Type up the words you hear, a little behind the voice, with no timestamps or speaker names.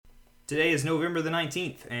Today is November the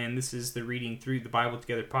 19th, and this is the Reading Through the Bible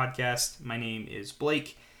Together podcast. My name is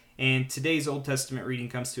Blake, and today's Old Testament reading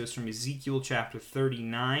comes to us from Ezekiel chapter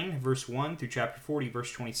 39, verse 1 through chapter 40,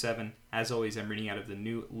 verse 27. As always, I'm reading out of the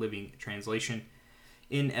New Living Translation.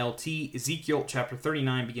 NLT, Ezekiel chapter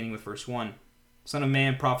 39, beginning with verse 1. Son of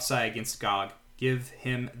man, prophesy against Gog. Give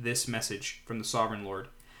him this message from the sovereign Lord.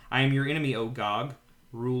 I am your enemy, O Gog,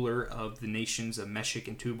 ruler of the nations of Meshech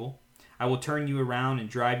and Tubal. I will turn you around and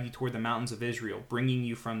drive you toward the mountains of Israel, bringing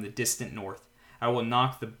you from the distant north. I will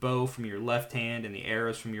knock the bow from your left hand and the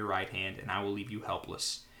arrows from your right hand, and I will leave you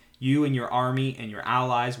helpless. You and your army and your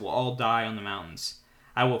allies will all die on the mountains.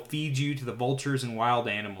 I will feed you to the vultures and wild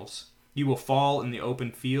animals. You will fall in the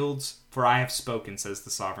open fields, for I have spoken, says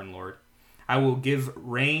the sovereign Lord. I will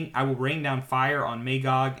rain down fire on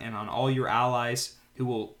Magog and on all your allies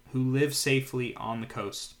who live safely on the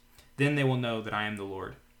coast. Then they will know that I am the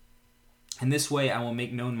Lord. In this way I will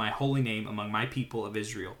make known my holy name among my people of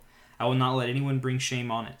Israel. I will not let anyone bring shame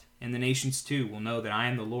on it. And the nations too will know that I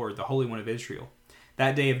am the Lord, the Holy One of Israel.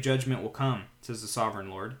 That day of judgment will come, says the sovereign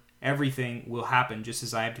Lord. Everything will happen just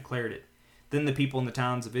as I have declared it. Then the people in the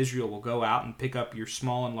towns of Israel will go out and pick up your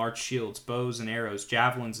small and large shields, bows and arrows,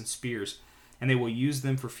 javelins and spears, and they will use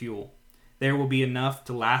them for fuel. There will be enough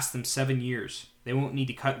to last them 7 years. They won't need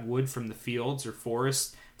to cut wood from the fields or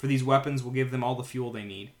forests, for these weapons will give them all the fuel they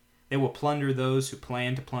need. They will plunder those who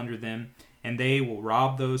plan to plunder them, and they will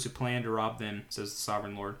rob those who plan to rob them, says the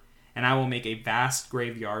sovereign Lord. And I will make a vast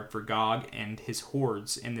graveyard for Gog and his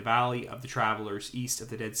hordes in the valley of the travelers east of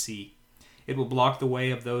the Dead Sea. It will block the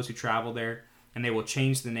way of those who travel there, and they will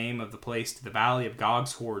change the name of the place to the valley of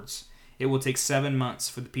Gog's hordes. It will take 7 months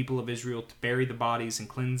for the people of Israel to bury the bodies and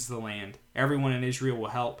cleanse the land. Everyone in Israel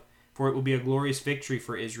will help, for it will be a glorious victory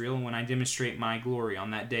for Israel when I demonstrate my glory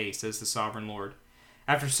on that day, says the sovereign Lord.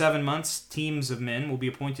 After 7 months, teams of men will be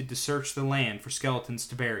appointed to search the land for skeletons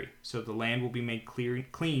to bury, so the land will be made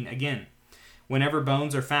clean again. Whenever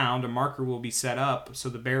bones are found, a marker will be set up, so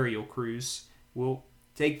the burial crews will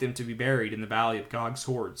take them to be buried in the valley of Gog's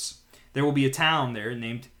hordes. There will be a town there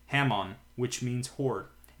named Hammon, which means horde,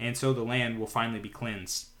 and so the land will finally be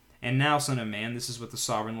cleansed. And now, son of man, this is what the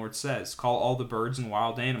sovereign Lord says. Call all the birds and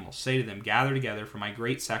wild animals. Say to them, gather together for my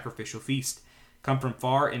great sacrificial feast. Come from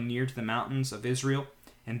far and near to the mountains of Israel,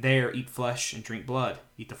 and there eat flesh and drink blood.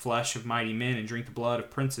 Eat the flesh of mighty men and drink the blood of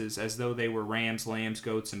princes, as though they were rams, lambs,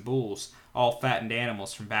 goats, and bulls, all fattened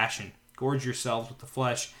animals from Bashan. Gorge yourselves with the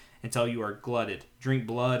flesh until you are glutted. Drink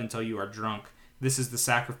blood until you are drunk. This is the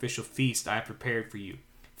sacrificial feast I have prepared for you.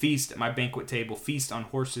 Feast at my banquet table. Feast on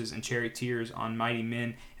horses and charioteers, on mighty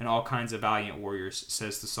men and all kinds of valiant warriors,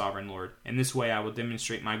 says the sovereign Lord. In this way I will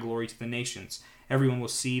demonstrate my glory to the nations. Everyone will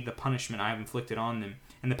see the punishment I have inflicted on them,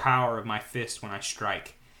 and the power of my fist when I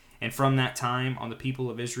strike. And from that time on the people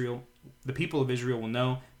of Israel will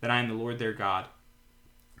know that I am the Lord their God.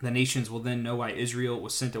 The nations will then know why Israel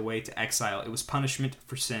was sent away to exile. It was punishment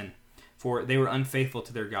for sin, for they were unfaithful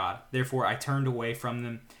to their God. Therefore I turned away from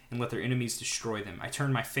them and let their enemies destroy them. I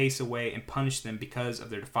turned my face away and punished them because of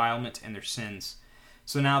their defilement and their sins.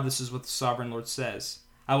 So now this is what the sovereign Lord says.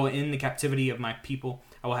 I will end the captivity of my people.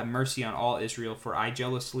 I will have mercy on all Israel, for I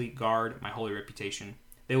jealously guard my holy reputation.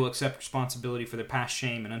 They will accept responsibility for their past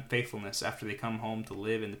shame and unfaithfulness after they come home to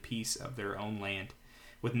live in the peace of their own land,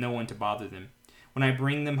 with no one to bother them. When I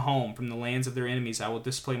bring them home from the lands of their enemies, I will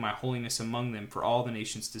display my holiness among them for all the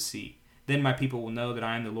nations to see. Then my people will know that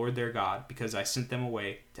I am the Lord their God, because I sent them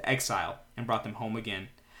away to exile and brought them home again.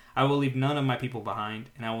 I will leave none of my people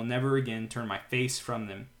behind, and I will never again turn my face from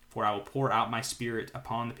them, for I will pour out my spirit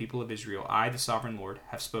upon the people of Israel. I, the sovereign Lord,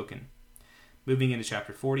 have spoken. Moving into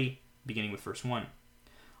chapter 40, beginning with verse 1.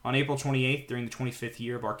 On April 28th, during the 25th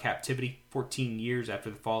year of our captivity, 14 years after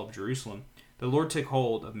the fall of Jerusalem, the Lord took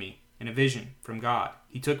hold of me in a vision from God.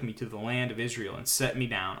 He took me to the land of Israel and set me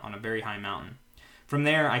down on a very high mountain. From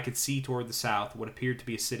there I could see toward the south what appeared to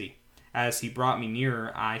be a city. As he brought me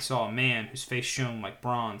nearer, I saw a man whose face shone like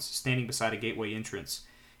bronze, standing beside a gateway entrance.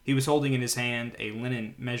 He was holding in his hand a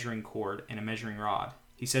linen measuring cord and a measuring rod.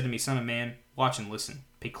 He said to me, Son of man, watch and listen.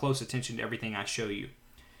 Pay close attention to everything I show you.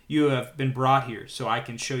 You have been brought here so I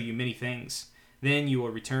can show you many things. Then you will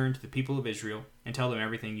return to the people of Israel and tell them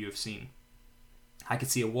everything you have seen. I could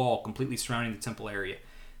see a wall completely surrounding the temple area.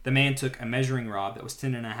 The man took a measuring rod that was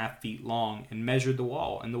 10.5 feet long and measured the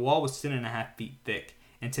wall, and the wall was 10.5 feet thick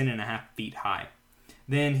and 10.5 feet high.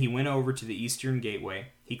 Then he went over to the eastern gateway.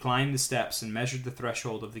 He climbed the steps and measured the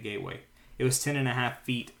threshold of the gateway. It was 10.5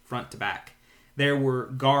 feet front to back. There were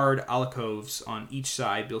guard alcoves on each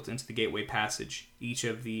side built into the gateway passage. Each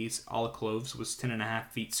of these alcoves was 10.5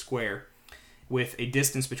 feet square, with a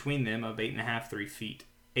distance between them of 8.5 feet.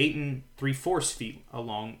 8 3/4 feet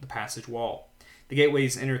along the passage wall. The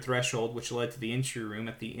gateway's inner threshold, which led to the entry room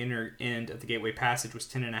at the inner end of the gateway passage, was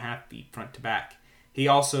 10.5 feet front to back. He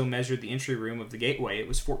also measured the entry room of the gateway. It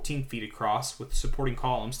was 14 feet across, with supporting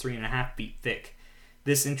columns 3.5 feet thick.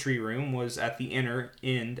 This entry room was at the inner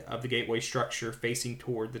end of the gateway structure facing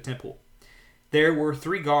toward the temple. There were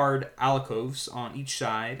 3 guard alcoves on each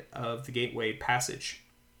side of the gateway passage.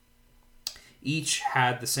 Each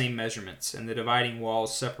had the same measurements, and the dividing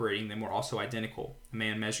walls separating them were also identical. A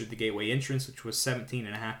man measured the gateway entrance, which was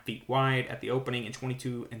 17.5 feet wide at the opening and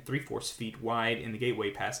 22 3/4 feet wide in the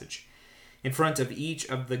gateway passage. In front of each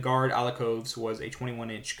of the guard alcoves was a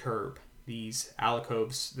 21-inch curb. These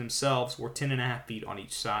alcoves themselves were 10.5 feet on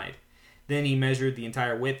each side. Then he measured the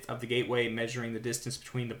entire width of the gateway, measuring the distance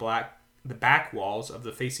between the back walls of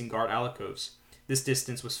the facing guard alcoves. This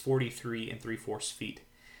distance was 43 3/4 feet.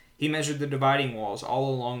 He measured the dividing walls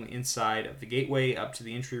all along the inside of the gateway up to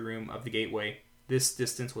the entry room of the gateway. This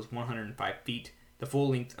distance was 105 feet. The full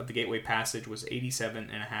length of the gateway passage was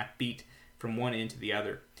 87.5 feet from one end to the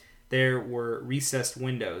other. There were recessed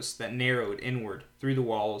windows that narrowed inward through the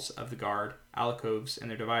walls of the guard alcoves and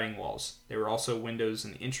their dividing walls. There were also windows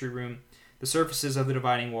in the entry room. The surfaces of the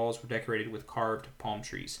dividing walls were decorated with carved palm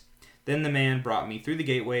trees. Then the man brought me through the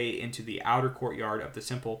gateway into the outer courtyard of the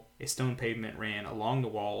temple. A stone pavement ran along the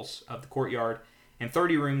walls of the courtyard, and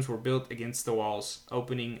 30 rooms were built against the walls,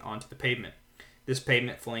 opening onto the pavement. This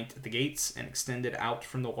pavement flanked the gates and extended out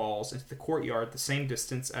from the walls into the courtyard the same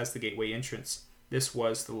distance as the gateway entrance. This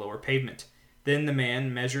was the lower pavement. Then the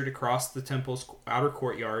man measured across the temple's outer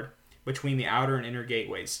courtyard between the outer and inner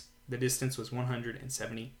gateways. The distance was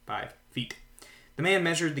 175 feet. The man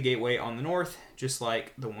measured the gateway on the north, just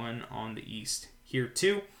like the one on the east. Here,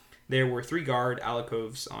 too, there were 3 guard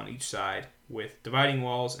alcoves on each side, with dividing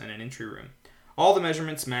walls and an entry room. All the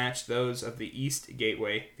measurements matched those of the east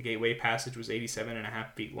gateway. The gateway passage was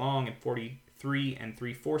 87.5 feet long and 43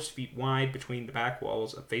 3/4 feet wide between the back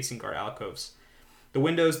walls of facing guard alcoves. The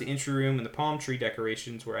windows, the entry room, and the palm tree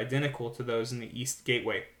decorations were identical to those in the east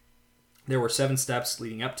gateway. There were 7 steps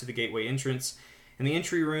leading up to the gateway entrance, and the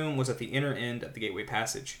entry room was at the inner end of the gateway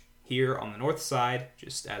passage. Here, on the north side,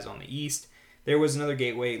 just as on the east, there was another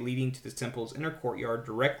gateway leading to the temple's inner courtyard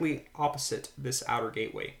directly opposite this outer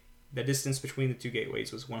gateway. The distance between the 2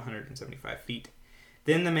 gateways was 175 feet.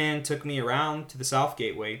 Then the man took me around to the south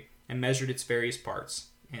gateway and measured its various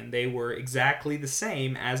parts, and they were exactly the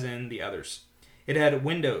same as in the others. It had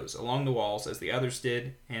windows along the walls as the others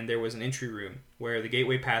did, and there was an entry room where the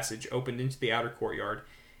gateway passage opened into the outer courtyard.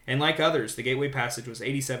 And like others, the gateway passage was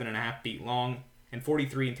 87.5 feet long and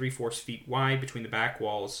 43 3/4 feet wide between the back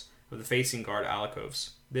walls of the facing guard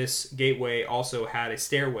alcoves. This gateway also had a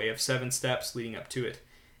stairway of 7 steps leading up to it,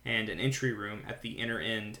 and an entry room at the inner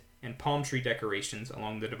end, and palm tree decorations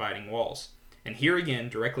along the dividing walls. And here again,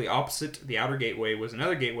 directly opposite the outer gateway, was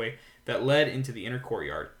another gateway that led into the inner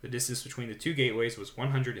courtyard. The distance between the 2 gateways was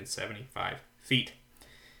 175 feet.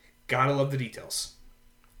 Gotta love the details.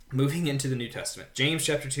 Moving into the New Testament, James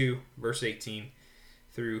chapter 2, verse 18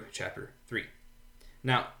 through chapter 3.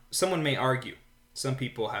 Now, someone may argue, some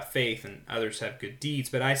people have faith and others have good deeds,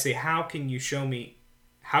 but I say, how can you show me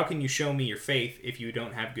your faith if you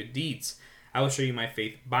don't have good deeds? I will show you my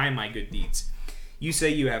faith by my good deeds. You say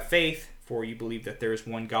you have faith, for you believe that there is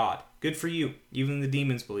one God. Good for you. Even the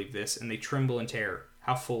demons believe this, and they tremble in terror.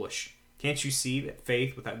 How foolish. Can't you see that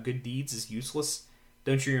faith without good deeds is useless?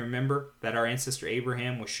 Don't you remember that our ancestor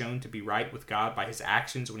Abraham was shown to be right with God by his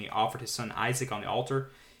actions when he offered his son Isaac on the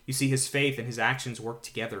altar? You see, his faith and his actions worked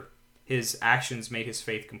together. His actions made his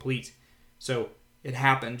faith complete. So it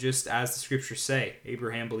happened just as the scriptures say.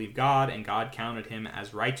 Abraham believed God, and God counted him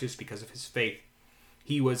as righteous because of his faith.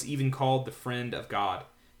 He was even called the friend of God.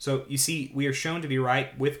 So you see, we are shown to be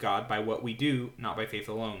right with God by what we do, not by faith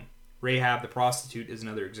alone. Rahab the prostitute is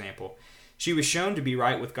another example. She was shown to be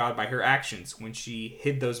right with God by her actions when she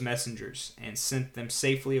hid those messengers and sent them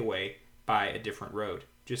safely away by a different road.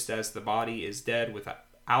 Just as the body is dead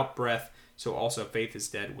without breath, so also faith is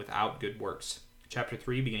dead without good works. Chapter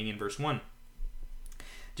 3, beginning in verse 1.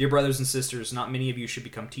 Dear brothers and sisters, not many of you should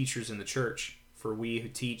become teachers in the church, for we who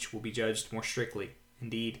teach will be judged more strictly.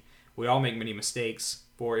 Indeed, we all make many mistakes,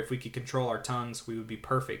 for if we could control our tongues, we would be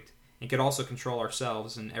perfect, and could also control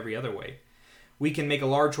ourselves in every other way. We can make a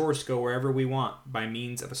large horse go wherever we want by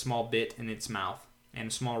means of a small bit in its mouth, and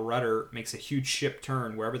a small rudder makes a huge ship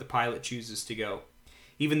turn wherever the pilot chooses to go.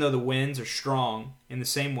 Even though the winds are strong, in the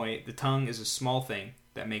same way, the tongue is a small thing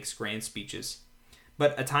that makes grand speeches.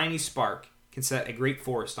 But a tiny spark can set a great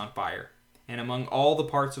forest on fire, and among all the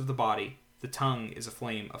parts of the body, the tongue is a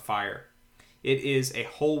flame of fire. It is a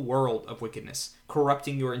whole world of wickedness,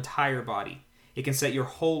 corrupting your entire body. It can set your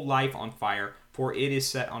whole life on fire, for it is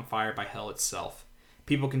set on fire by hell itself.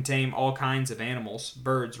 People can tame all kinds of animals,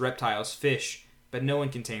 birds, reptiles, fish, but no one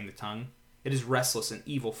can tame the tongue. It is restless and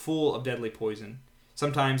evil, full of deadly poison.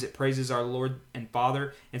 Sometimes it praises our Lord and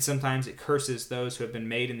Father, and sometimes it curses those who have been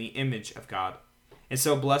made in the image of God. And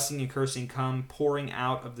so blessing and cursing come pouring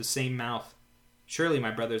out of the same mouth. Surely,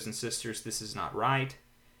 my brothers and sisters, this is not right.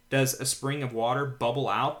 Does a spring of water bubble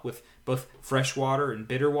out with both fresh water and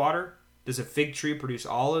bitter water? Does a fig tree produce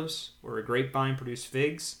olives, or a grapevine produce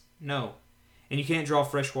figs? No. And you can't draw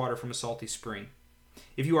fresh water from a salty spring.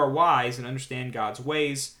 If you are wise and understand God's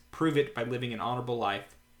ways, prove it by living an honorable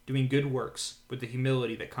life, doing good works with the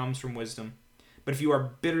humility that comes from wisdom. But if you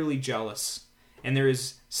are bitterly jealous, and there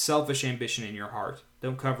is selfish ambition in your heart,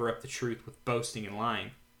 don't cover up the truth with boasting and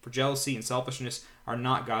lying. For jealousy and selfishness are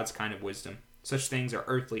not God's kind of wisdom. Such things are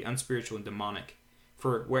earthly, unspiritual, and demonic.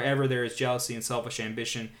 For wherever there is jealousy and selfish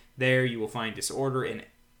ambition, there you will find disorder and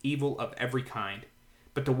evil of every kind.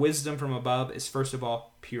 But the wisdom from above is first of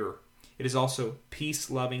all pure. It is also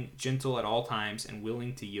peace-loving, gentle at all times, and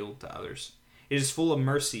willing to yield to others. It is full of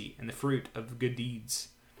mercy and the fruit of good deeds.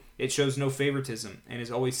 It shows no favoritism and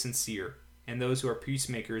is always sincere. And those who are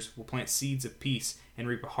peacemakers will plant seeds of peace and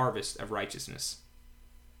reap a harvest of righteousness.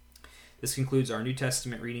 This concludes our New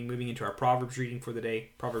Testament reading. Moving into our Proverbs reading for the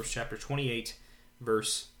day. Proverbs chapter 28,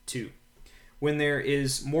 verse 2. When there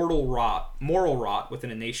is moral rot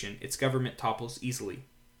within a nation, its government topples easily.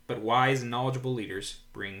 But wise and knowledgeable leaders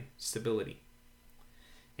bring stability.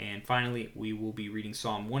 And finally, we will be reading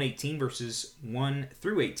Psalm 118, verses 1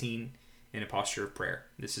 through 18 in a posture of prayer.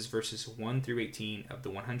 This is verses 1 through 18 of the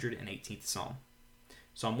 118th Psalm.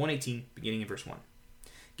 Psalm 118, beginning in verse 1.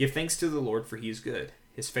 Give thanks to the Lord, for he is good.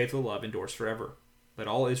 His faithful love endures forever. Let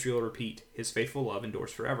all Israel repeat, his faithful love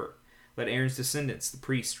endures forever. Let Aaron's descendants, the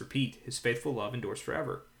priests, repeat, his faithful love endures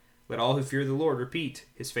forever. Let all who fear the Lord repeat,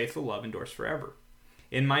 his faithful love endures forever.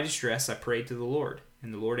 In my distress I prayed to the Lord,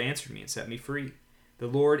 and the Lord answered me and set me free. The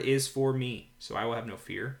Lord is for me, so I will have no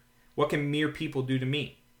fear. What can mere people do to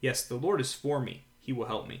me? Yes, the Lord is for me. He will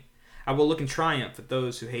help me. I will look in triumph at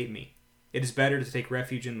those who hate me. It is better to take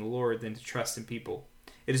refuge in the Lord than to trust in people.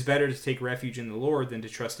 It is better to take refuge in the Lord than to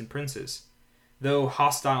trust in princes. Though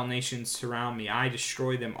hostile nations surround me, I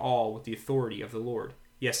destroy them all with the authority of the Lord.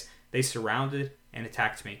 Yes, they surrounded and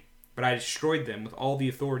attacked me, but I destroyed them with all the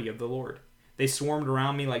authority of the Lord. They swarmed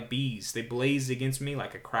around me like bees. They blazed against me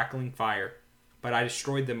like a crackling fire, but I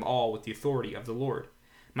destroyed them all with the authority of the Lord.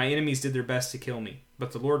 My enemies did their best to kill me,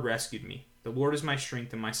 but the Lord rescued me. The Lord is my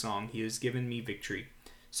strength and my song. He has given me victory.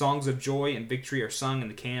 Songs of joy and victory are sung in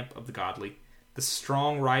the camp of the godly. The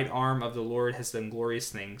strong right arm of the Lord has done glorious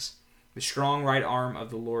things. The strong right arm of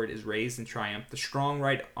the Lord is raised in triumph. The strong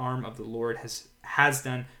right arm of the Lord has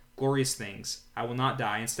done glorious things. I will not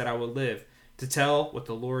die. Instead, I will live to tell what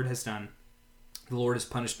the Lord has done. The Lord has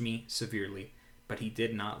punished me severely, but he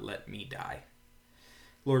did not let me die.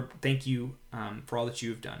 Lord, thank you for all that you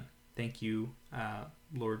have done. Thank you,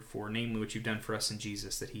 Lord, for namely what you've done for us in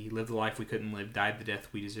Jesus, that he lived the life we couldn't live, died the death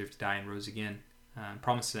we deserved to die, and rose again.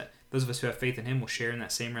 Promise that those of us who have faith in him will share in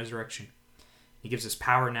that same resurrection. He gives us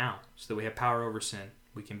power now so that we have power over sin.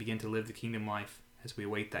 We can begin to live the kingdom life as we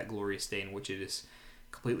await that glorious day in which it is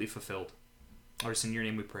completely fulfilled. Lord, it's in your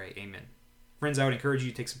name we pray. Amen. Friends, I would encourage you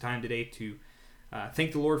to take some time today to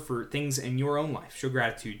thank the Lord for things in your own life. Show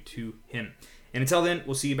gratitude to him. And until then,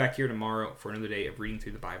 we'll see you back here tomorrow for another day of reading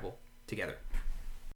through the Bible together.